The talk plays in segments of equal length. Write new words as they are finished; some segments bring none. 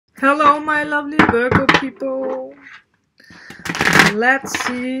Hello, my lovely Virgo people. Let's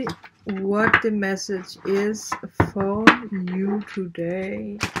see what the message is for you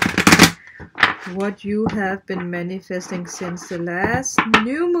today. What you have been manifesting since the last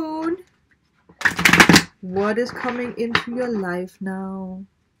new moon. What is coming into your life now?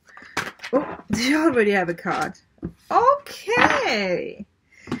 Oh, you already have a card. Okay.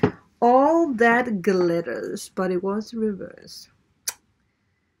 All that glitters, but it was reversed.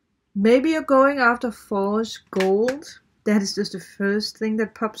 Maybe you're going after false gold. That is just the first thing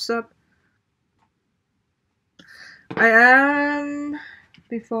that pops up.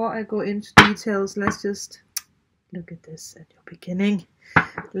 Before I go into details, let's just look at this at your beginning.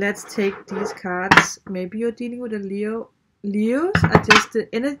 Let's take these cards. Maybe you're dealing with a Leo. Leos are just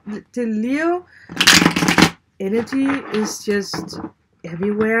the Leo energy is just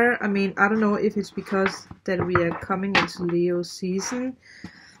everywhere. I mean, I don't know if it's because that we are coming into Leo season.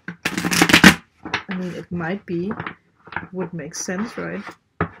 I mean, it might be. Would make sense, right?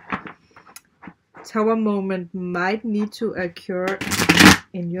 Tower moment might need to occur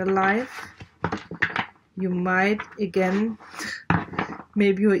in your life. You might, again,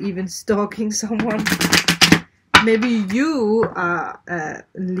 maybe you're even stalking someone. Maybe you are a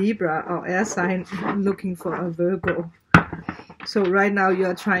Libra or air sign looking for a Virgo. So right now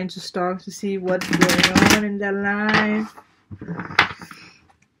you're trying to stalk to see what's going on in their life.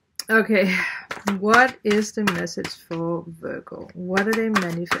 Okay, what is the message for Virgo? What are they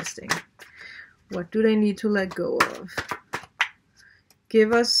manifesting? What do they need to let go of?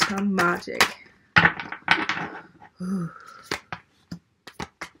 Give us some magic.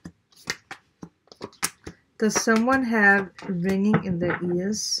 Does someone have ringing in their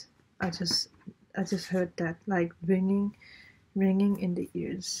ears? I just heard that, like ringing in the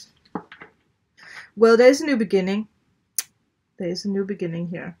ears. Well, there's a new beginning. There is a new beginning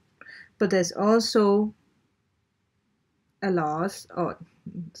here. But there's also a loss. Oh, it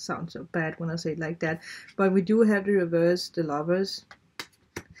sounds so bad when I say it like that. But we do have the reverse, the lovers.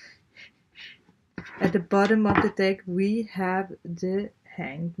 At the bottom of the deck, we have the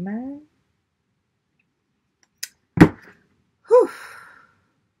Hanged Man. Whew.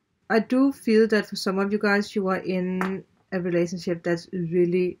 I do feel that for some of you guys, you are in a relationship that's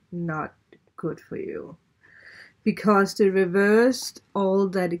really not good for you. Because the reversed, all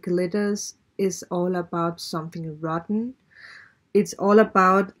that it glitters, is all about something rotten. It's all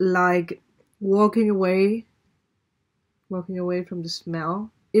about like walking away from the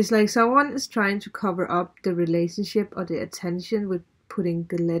smell. It's like someone is trying to cover up the relationship or the attention with putting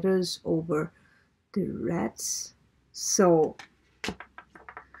glitters over the rats. So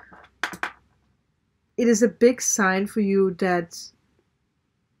it is a big sign for you that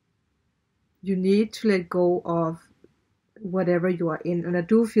you need to let go of whatever you are in. And I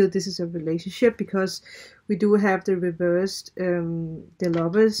do feel this is a relationship because we do have the reversed, the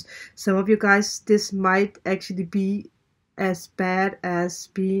lovers. Some of you guys, this might actually be as bad as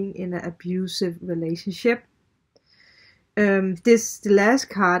being in an abusive relationship. The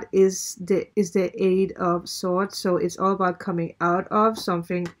last card is the Eight of Swords, so it's all about coming out of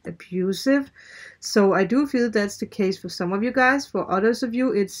something abusive. So I do feel that's the case for some of you guys. For others of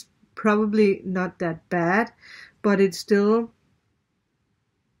you, it's probably not that bad, but it's still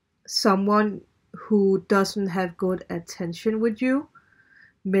someone who doesn't have good attention with you.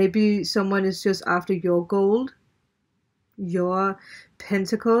 Maybe someone is just after your gold, your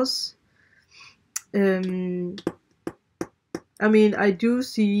pentacles. I mean, I do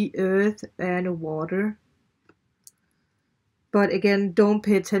see earth and water. But again, don't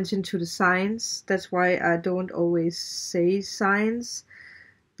pay attention to the signs. That's why I don't always say signs.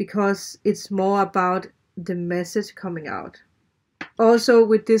 Because it's more about the message coming out. Also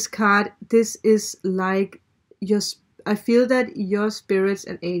with this card, this is like I feel that your spirits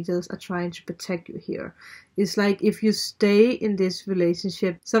and angels are trying to protect you here. It's like if you stay in this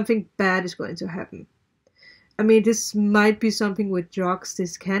relationship, something bad is going to happen. I mean, this might be something with drugs.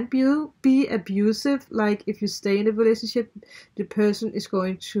 This can be abusive. Like if you stay in a relationship, the person is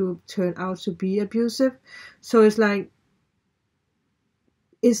going to turn out to be abusive. So it's like,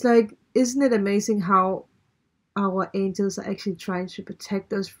 isn't it amazing how our angels are actually trying to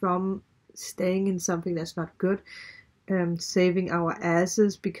protect us from staying in something that's not good, saving our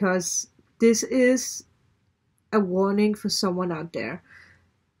asses, because this is a warning for someone out there.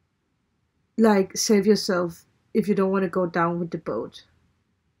 Like, save yourself if you don't want to go down with the boat.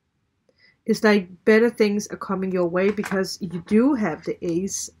 It's like better things are coming your way because you do have the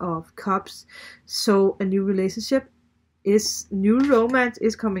Ace of Cups. So a new relationship is new romance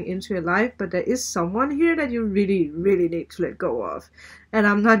is coming into your life, but there is someone here that you really, really need to let go of. And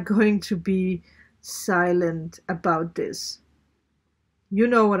I'm not going to be silent about this. You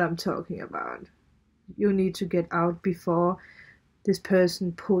know what I'm talking about. You need to get out before this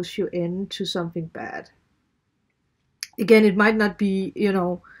person pulls you into something bad. Again, it might not be,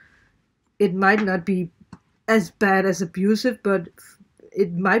 it might not be as bad as abusive, but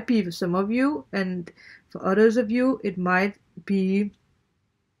it might be for some of you, and for others of you, it might be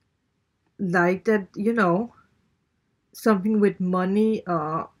like that, something with money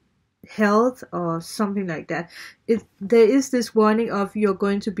or health or something like that. There is this warning of you're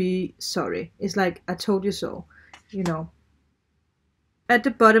going to be sorry. It's like, I told you so, At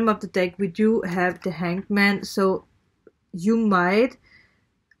the bottom of the deck, we do have the Hanged Man, so you might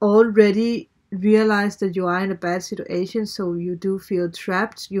already realize that you are in a bad situation, so you do feel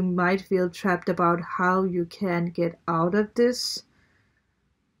trapped. You might feel trapped about how you can get out of this.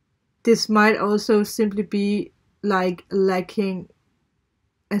 This might also simply be like lacking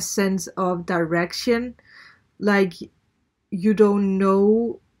a sense of direction, like you don't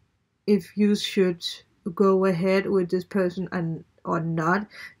know if you should go ahead with this person or not.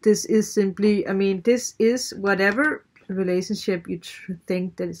 This is simply, this is whatever relationship you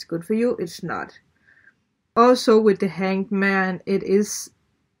think that is good for you, it's not. Also with the Hanged Man, it is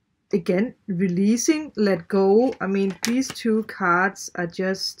again releasing, let go. These two cards are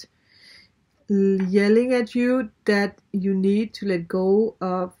just yelling at you that you need to let go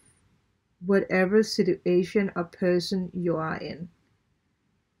of whatever situation or person you are in.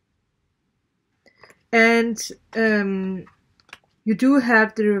 And you do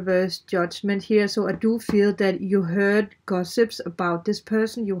have the reverse judgment here, so I do feel that you heard gossips about this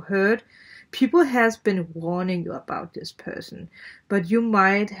person. You heard people has been warning you about this person, but you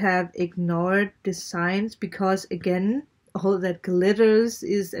might have ignored the signs because, again, all that glitters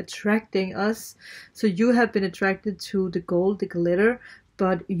is attracting us. So you have been attracted to the gold, the glitter,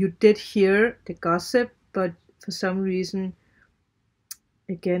 but you did hear the gossip, but for some reason,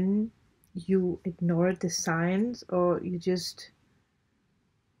 again, you ignored the signs, or you just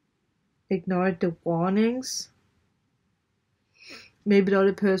ignored the warnings. Maybe the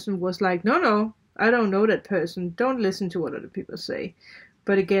other person was like, no, I don't know that person. Don't listen to what other people say.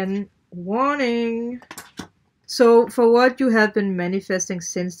 But again, warning. So for what you have been manifesting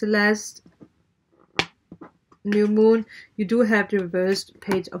since the last new moon, you do have the reversed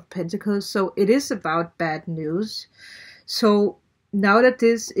Page of Pentacles. So it is about bad news. So now that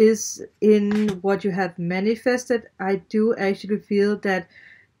this is in what you have manifested, I do actually feel that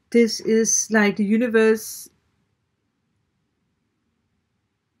this is like the universe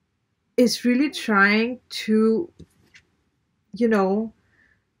is really trying to, to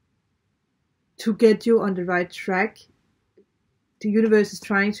get you on the right track. The universe is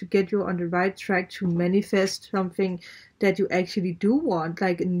trying to get you on the right track to manifest something that you actually do want,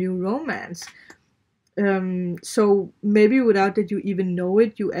 like a new romance. So maybe without that you even know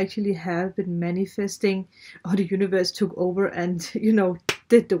it, you actually have been manifesting, or the universe took over and,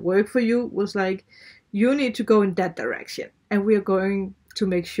 did the work for you, was like, you need to go in that direction, and we are going to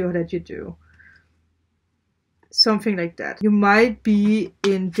make sure that you do. Something like that. You might be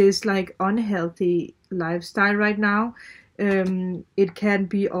in this like unhealthy lifestyle right now. It can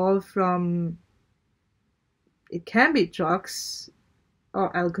be all from, it can be drugs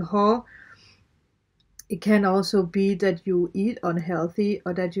or alcohol. It can also be that you eat unhealthy,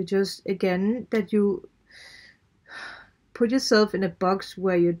 or that you just, again, that you put yourself in a box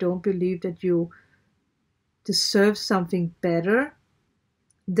where you don't believe that you deserve something better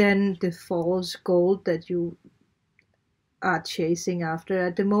than the false gold that you are chasing after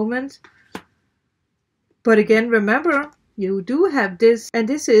at the moment. But again, remember, you do have this, and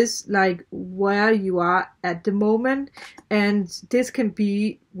this is like where you are at the moment, and this can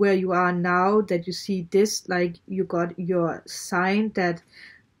be where you are now, that you see this, like you got your sign that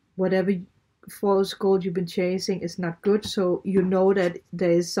whatever false gold you've been chasing is not good, so you know that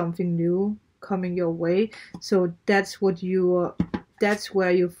there is something new coming your way. So that's what that's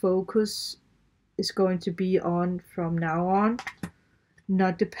where your focus is going to be on from now on,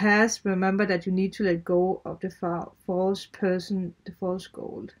 not the past. Remember that you need to let go of the false person, the false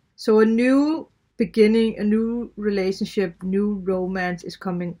gold. So a new beginning, a new relationship, new romance is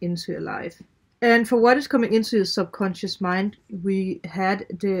coming into your life. And for what is coming into your subconscious mind, we had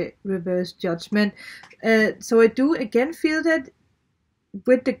the reverse judgment. So I do again feel that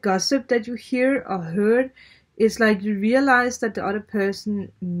with the gossip that you hear or heard, it's like you realize that the other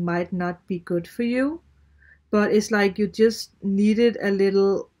person might not be good for you, but it's like you just needed a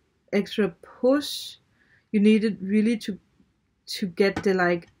little extra push. You needed really to get the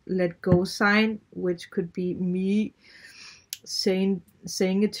like let go sign, which could be me saying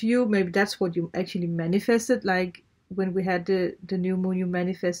it to you. Maybe that's what you actually manifested. Like when we had the new moon, you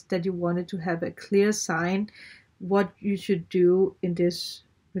manifest that you wanted to have a clear sign what you should do in this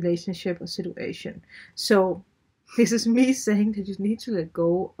relationship or situation. So this is me saying that you need to let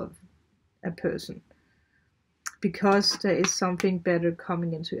go of a person because there is something better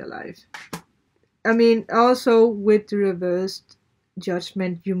coming into your life. I mean, also with the reversed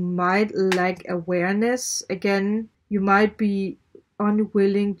judgment, you might lack awareness. Again, you might be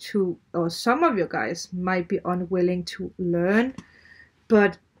unwilling to, or some of you guys might be unwilling to learn.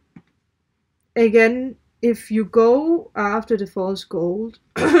 But again, if you go after the false gold,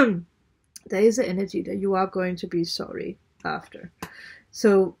 there is an energy that you are going to be sorry after.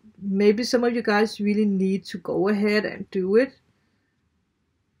 So maybe some of you guys really need to go ahead and do it.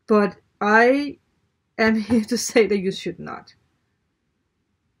 But I am here to say that you should not.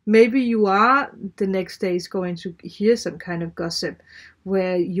 Maybe you are the next day is going to hear some kind of gossip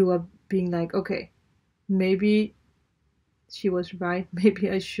where you are being like, okay, maybe she was right. Maybe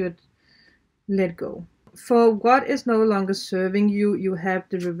I should let go. For what is no longer serving you, you have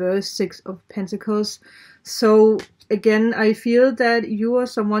the reverse 6 of Pentacles. So again, I feel that you are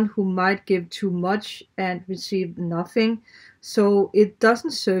someone who might give too much and receive nothing. So it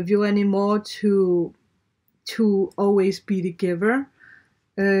doesn't serve you anymore to always be the giver.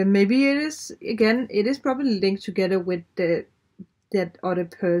 Maybe it is probably linked together with that other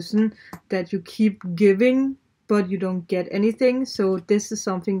person that you keep giving but you don't get anything. So this is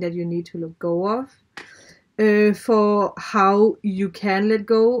something that you need to let go of. For how you can let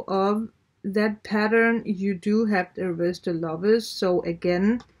go of that pattern, you do have the reverse the Lovers. So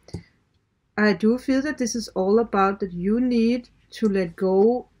again, I do feel that this is all about that you need to let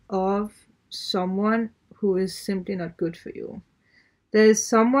go of someone who is simply not good for you. There is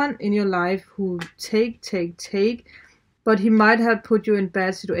someone in your life who take, but he might have put you in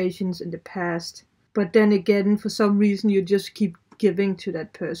bad situations in the past. But then again, for some reason, you just keep giving to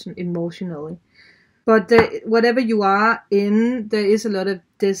that person emotionally. But whatever you are in, there is a lot of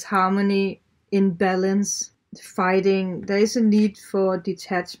disharmony, imbalance, fighting. There is a need for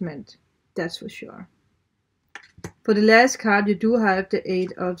detachment, that's for sure. For the last card, you do have the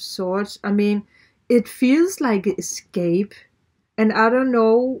 8 of Swords. I mean, it feels like an escape. And I don't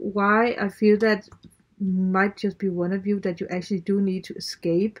know why I feel that might just be one of you that you actually do need to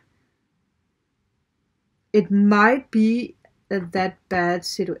escape. It might be that bad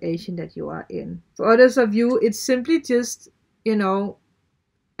situation that you are in. For others of you, it's simply just,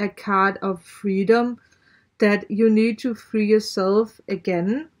 a card of freedom that you need to free yourself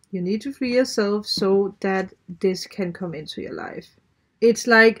again. You need to free yourself so that this can come into your life. It's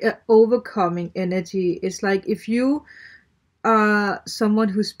like an overcoming energy. It's like if you are someone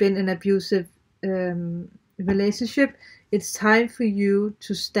who's been in an abusive relationship, it's time for you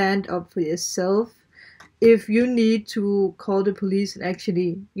to stand up for yourself. If you need to call the police and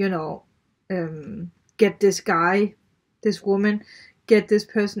actually, get this guy, this woman, get this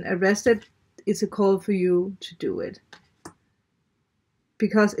person arrested, it's a call for you to do it.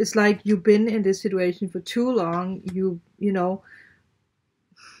 Because it's like you've been in this situation for too long. You've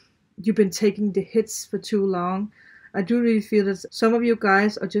been taking the hits for too long. I do really feel that some of you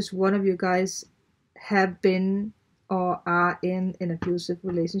guys, or just one of you guys, have been or are in an abusive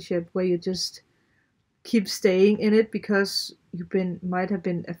relationship where you just keep staying in it because you might have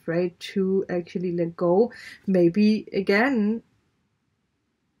been afraid to actually let go. Maybe again,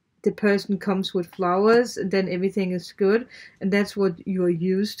 the person comes with flowers and then everything is good, and that's what you're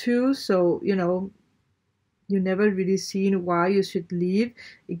used to. So you never really seen why you should leave.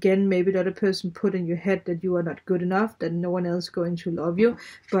 Again, maybe the other person put in your head that you are not good enough, that no one else is going to love you.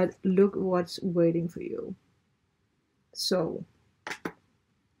 But look what's waiting for you. So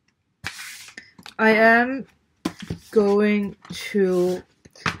I am going to,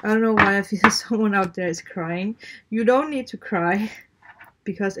 I don't know why I feel someone out there is crying. You don't need to cry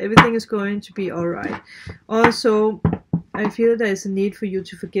because everything is going to be alright. Also, I feel there is a need for you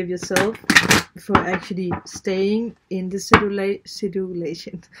to forgive yourself for actually staying in the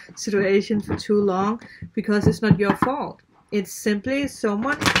situation for too long, because it's not your fault. It's simply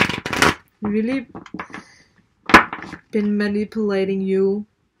someone really been manipulating you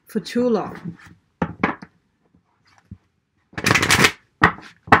for too long.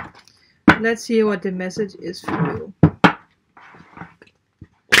 Let's see what the message is for you.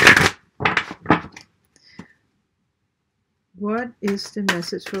 What is the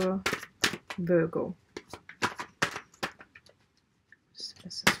message for Virgo? What's the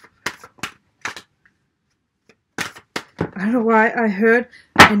message for Virgo? I don't know why I heard,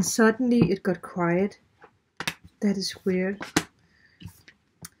 and suddenly it got quiet. That is weird.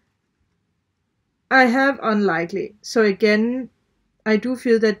 I have unlikely. So again, I do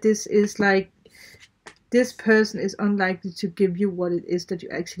feel that this is like, this person is unlikely to give you what it is that you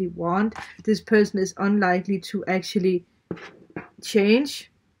actually want. This person is unlikely to actually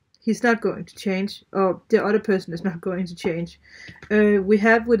change. He's not going to change, or the other person is not going to change. We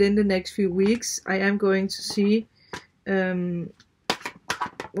have within the next few weeks, I am going to see, okay,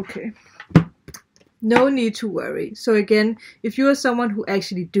 no need to worry. So again, if you are someone who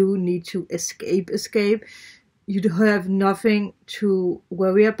actually do need to escape, you have nothing to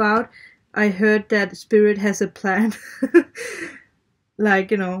worry about. I heard that Spirit has a plan.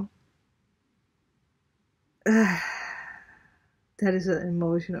 Like, you know, that is an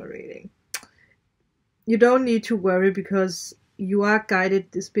emotional reading. You don't need to worry because you are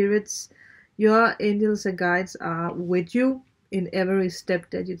guided. The spirits, your angels and guides are with you in every step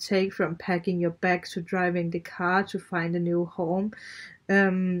that you take, from packing your bags to driving the car to find a new home.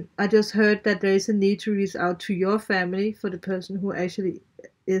 I just heard that there is a need to reach out to your family for the person who actually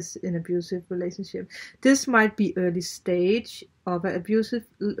is in an abusive relationship. This might be early stage of an abusive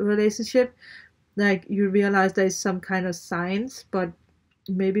relationship. Like, you realize there is some kind of signs, but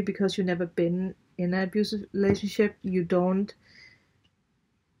maybe because you've never been in an abusive relationship, you don't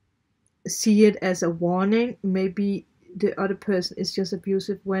see it as a warning. Maybe the other person is just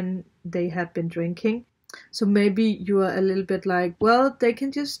abusive when they have been drinking. So maybe you are a little bit like, well, they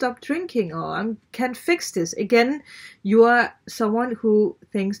can just stop drinking, or I can fix this. Again, you are someone who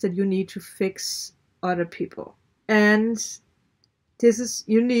thinks that you need to fix other people. And this is,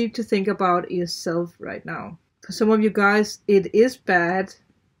 you need to think about yourself right now. For some of you guys, it is bad.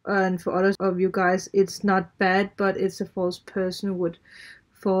 And for others of you guys, it's not bad, but it's a false person with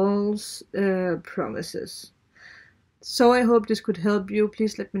false promises. So I hope this could help you.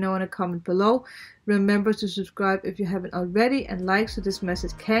 Please let me know in a comment below. Remember to subscribe if you haven't already, and like, so this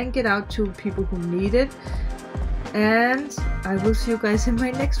message can get out to people who need it. And I will see you guys in my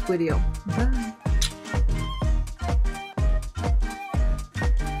next video. Bye.